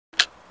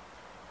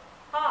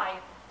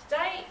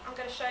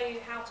show you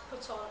how to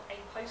put on a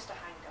poster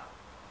hanger.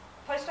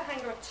 A poster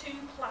hanger are two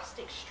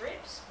plastic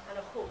strips and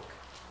a hook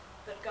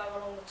that go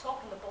along the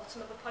top and the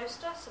bottom of the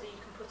poster so that you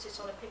can put it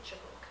on a picture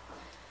hook.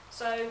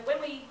 So when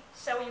we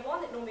sell you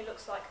one, it normally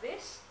looks like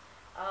this.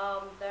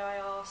 They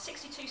are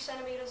 62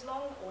 centimetres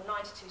long or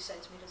 92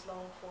 centimetres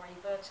long for a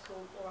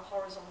vertical or a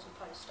horizontal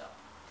poster.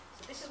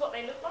 So this is what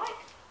they look like,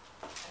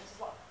 and this is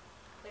what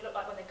they look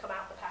like when they come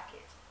out the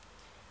packet.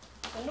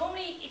 So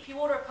normally if you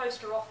order a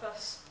poster off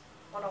us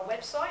on our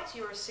website,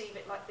 you'll receive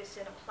it like this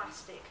in a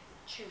plastic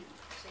tube.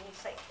 So you need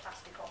to take the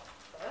plastic off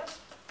first.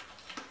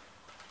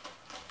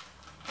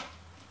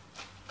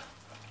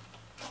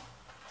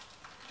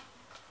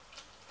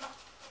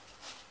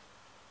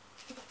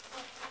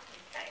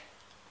 Okay.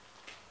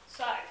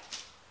 So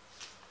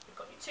you've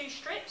got your two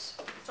strips,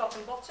 top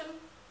and bottom,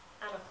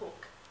 and a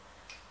hook.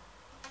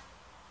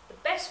 The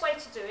best way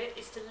to do it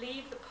is to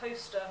leave the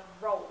poster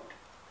rolled.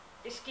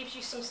 This gives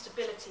you some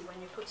stability when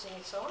you're putting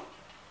it on.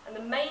 And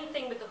the main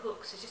thing with the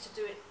hooks is just to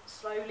do it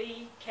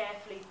slowly,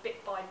 carefully,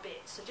 bit by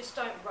bit. So just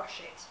don't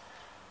rush it.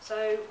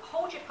 So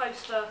hold your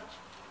poster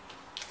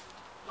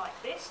like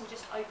this and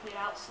just open it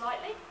out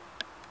slightly.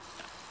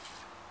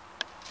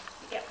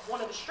 You get one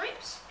of the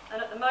strips,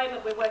 and at the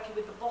moment we're working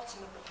with the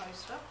bottom of the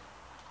poster.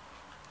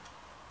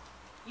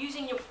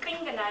 Using your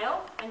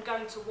fingernail and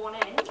going to one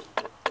end,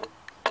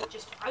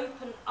 just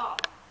open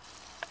up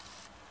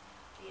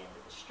the end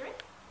of the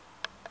strip,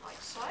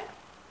 like so,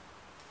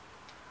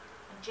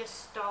 and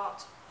just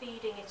start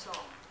feeding it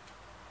on.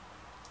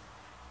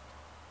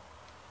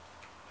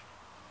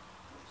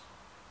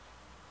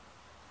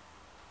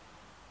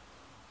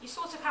 You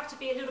sort of have to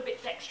be a little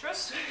bit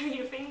dexterous with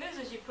your fingers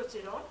as you put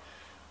it on,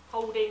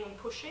 holding and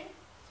pushing.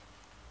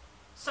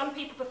 Some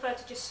people prefer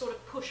to just sort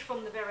of push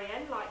from the very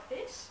end like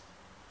this,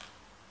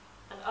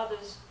 and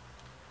others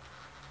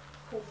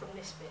pull from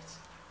this bit.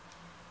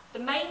 The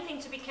main thing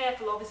to be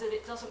careful of is that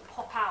it doesn't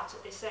pop out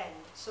at this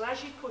end. So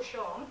as you push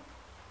on,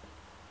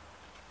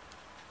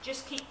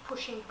 just keep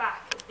pushing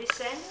back at this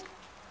end.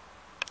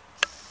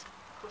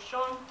 Push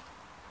on,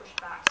 push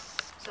back.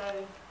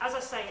 So as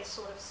I say, it's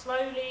sort of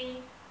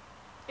slowly,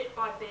 bit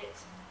by bit,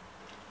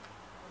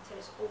 until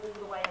it's all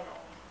the way along.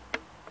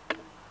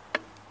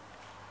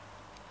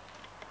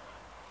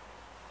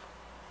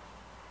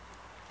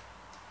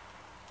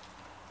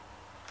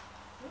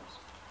 Oops.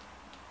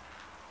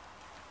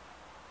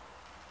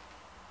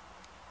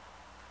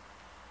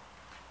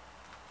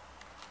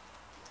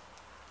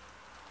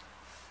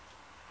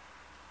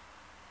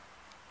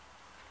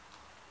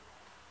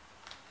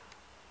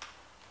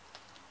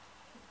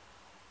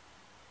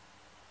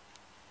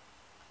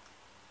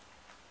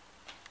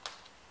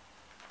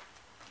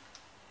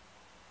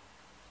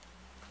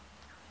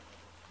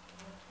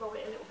 Roll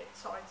it a little bit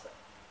tighter.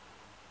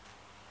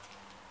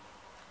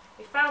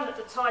 We found that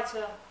the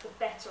tighter the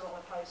better on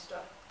a poster.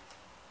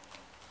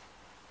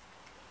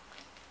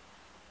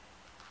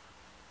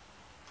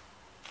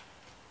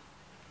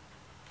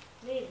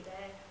 Nearly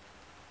there.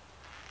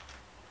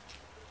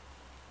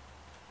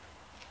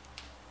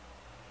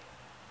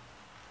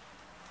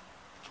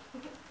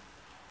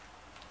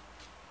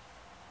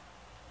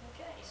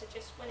 Okay, so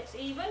just when it's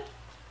even,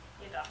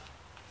 you're done.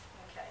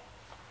 Okay.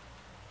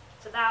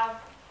 So now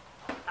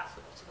that's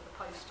the bottom of the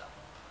poster.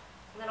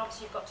 And then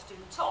obviously you've got to do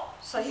the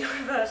top, so you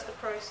reverse the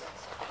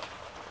process.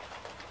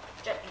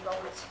 Gently roll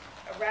it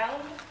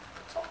around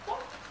the top one.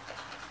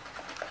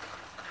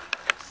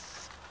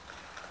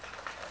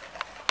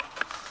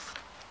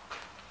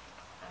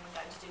 And we're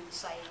going to do the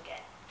same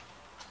again.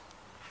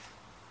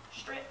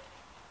 Strip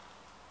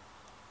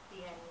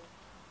the end,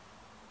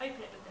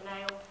 open it with the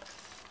nail.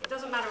 It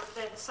doesn't matter if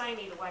they're the same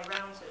either way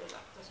round, so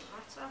that doesn't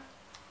matter.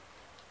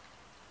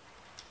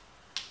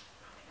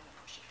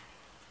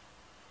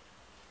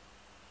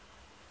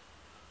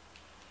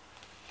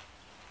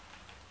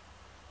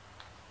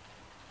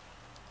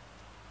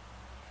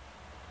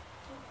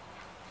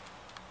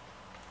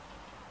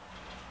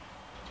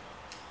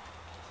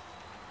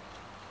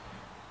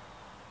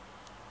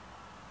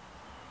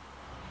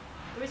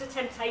 There is a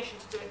temptation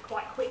to do it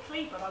quite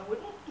quickly, but I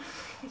wouldn't,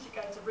 because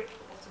you're going to rip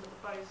the bottom of the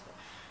poster.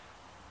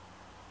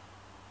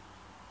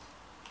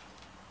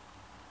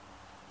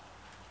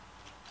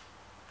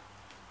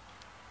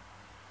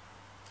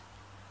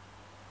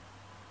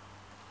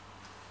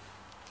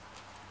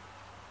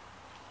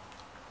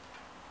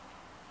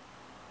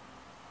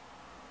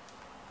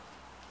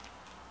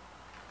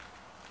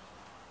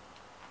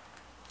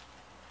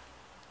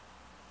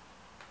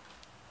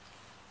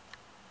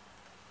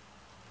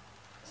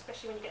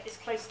 Especially when you get this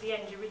close to the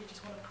end, you really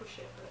just want to push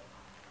it, but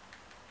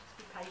just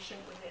be patient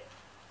with it.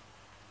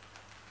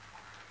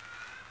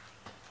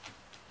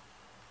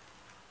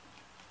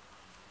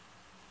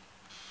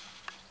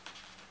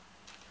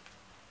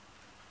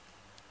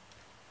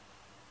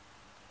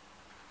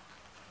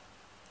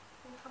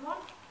 Come on.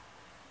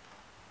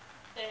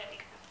 There we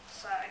go.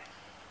 So,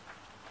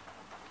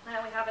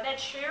 now we have an edge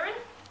shearing,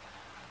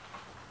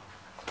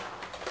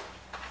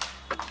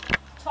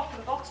 top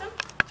and bottom,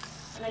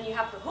 and then you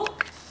have the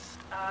hook,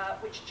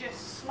 which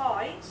just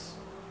slides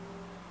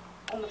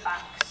on the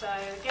back. So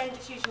again,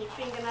 just using your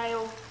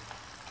fingernail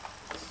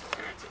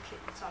to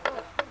clip it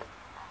over.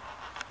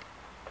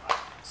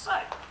 Right, so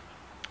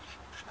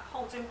that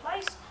holds in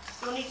place.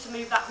 You'll need to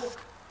move that hook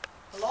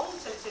along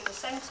so it's in the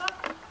centre.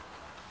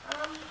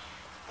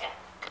 Yeah,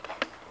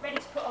 ready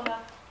to put on a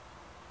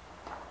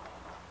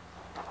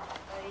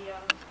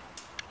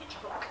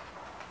hitch block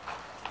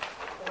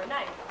or a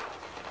nail.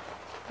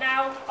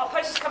 Now, our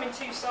posters come in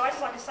two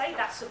sizes, like I say,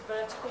 that's a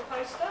vertical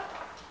poster.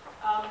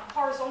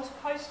 Horizontal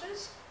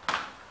posters,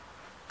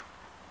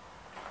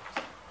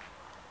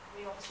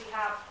 we obviously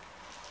have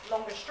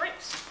longer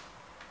strips.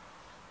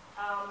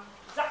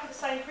 Exactly the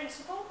same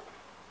principle.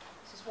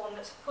 This is one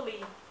that's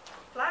fully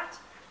flat.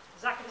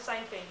 Exactly the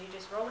same thing, you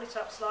just roll it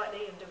up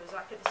slightly and do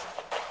exactly the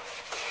same.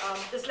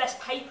 There's less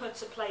paper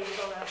to play with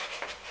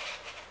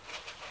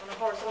on a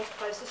horizontal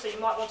poster, so you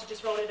might want to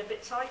just roll it a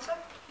bit tighter.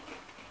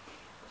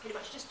 Pretty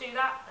much just do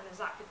that and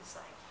exactly the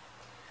same.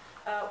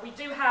 We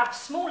do have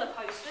smaller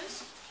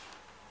posters.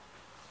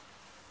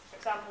 For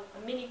example,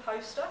 a mini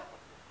poster.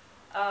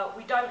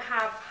 We don't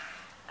have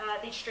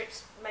these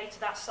strips made to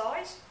that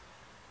size,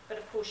 but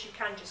of course you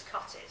can just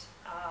cut it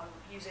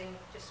using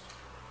just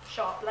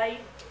sharp blade,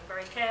 being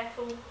very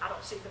careful,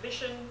 adult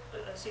supervision,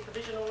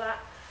 all that.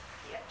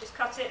 Yeah, just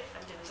cut it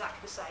and do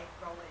exactly the same.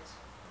 Roll it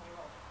and you're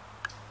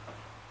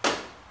on.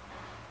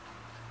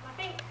 I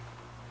think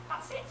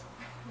that's it.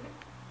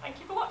 Thank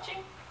you for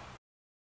watching.